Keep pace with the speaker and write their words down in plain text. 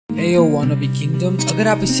Ayo wannabe kingdom, अगर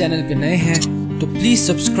आप इस चैनल पे नए हैं तो please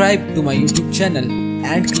subscribe to my YouTube channel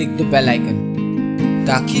and click the bell icon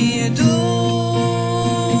ताकि ये दूर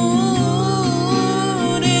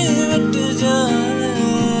हट जाए।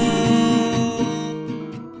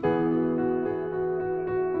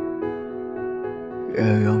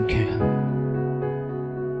 Young kid,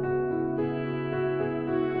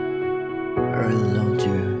 I loved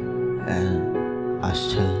you and I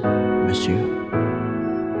still miss you.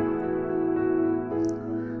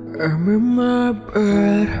 I'm in my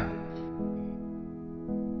bed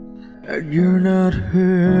and you're not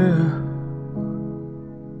here,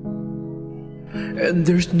 and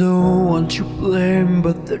there's no one to blame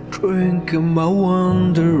but the drink in my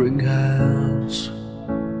wandering hands.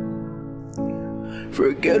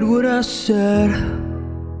 Forget what I said,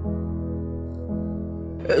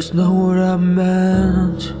 it's not what I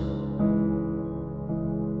meant,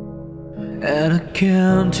 and I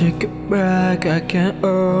can't take it back. I can't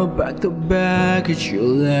earn back the baggage you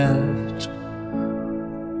left.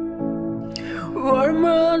 What am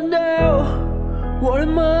I now? What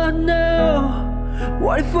am I now?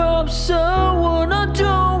 What if I'm someone I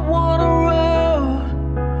don't want around?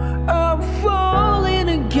 I'm falling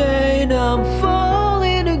again, I'm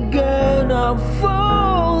falling again, I'm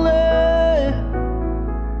falling.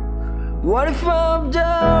 What if I'm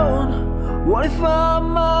down? What if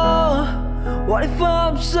I'm out? What if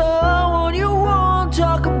I'm someone you won't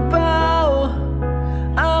talk about?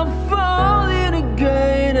 I'm falling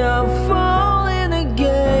again, I'm falling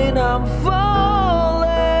again, I'm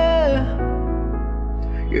falling.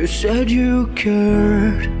 You said you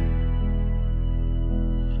cared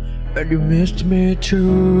and you missed me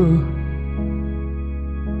too.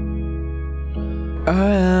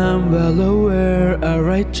 I am well aware I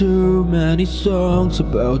write too many songs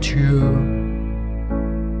about you,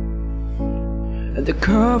 and the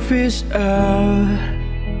coffee's out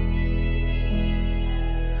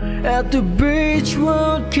at the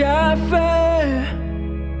Beachwood Cafe,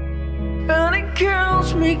 and it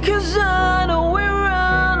kills me 'cause I know we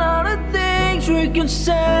run out of things we can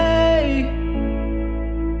say.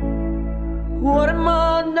 What am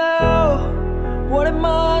I now? What am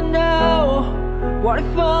I now? What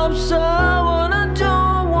if I'm someone I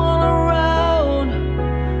don't want around?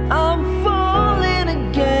 I'm falling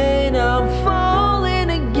again, I'm falling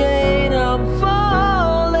again, I'm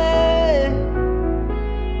falling.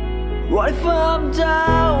 What if I'm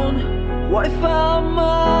down? What if I'm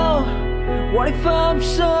out? What if I'm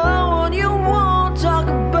someone you won't talk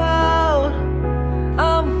about?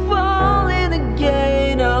 I'm falling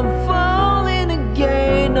again, I'm falling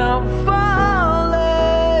again, I'm falling.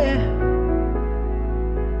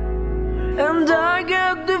 And I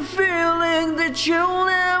get the feeling that you'll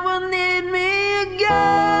never need me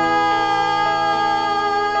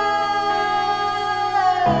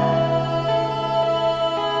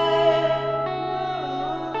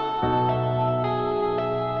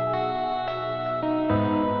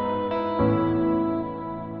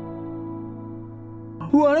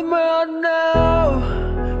What am I now?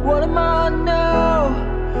 What am I now?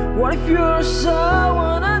 What if you're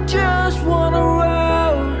someone I just want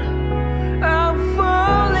around? I'm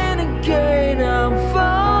falling again, I'm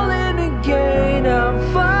falling again, I'm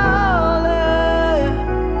falling.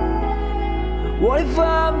 What if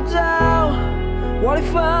I'm down? What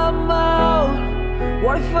if I'm out?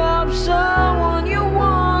 What if I'm someone you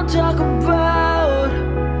won't talk about?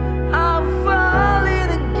 I'm falling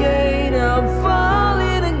again, I'm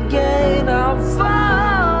falling again, I'm falling.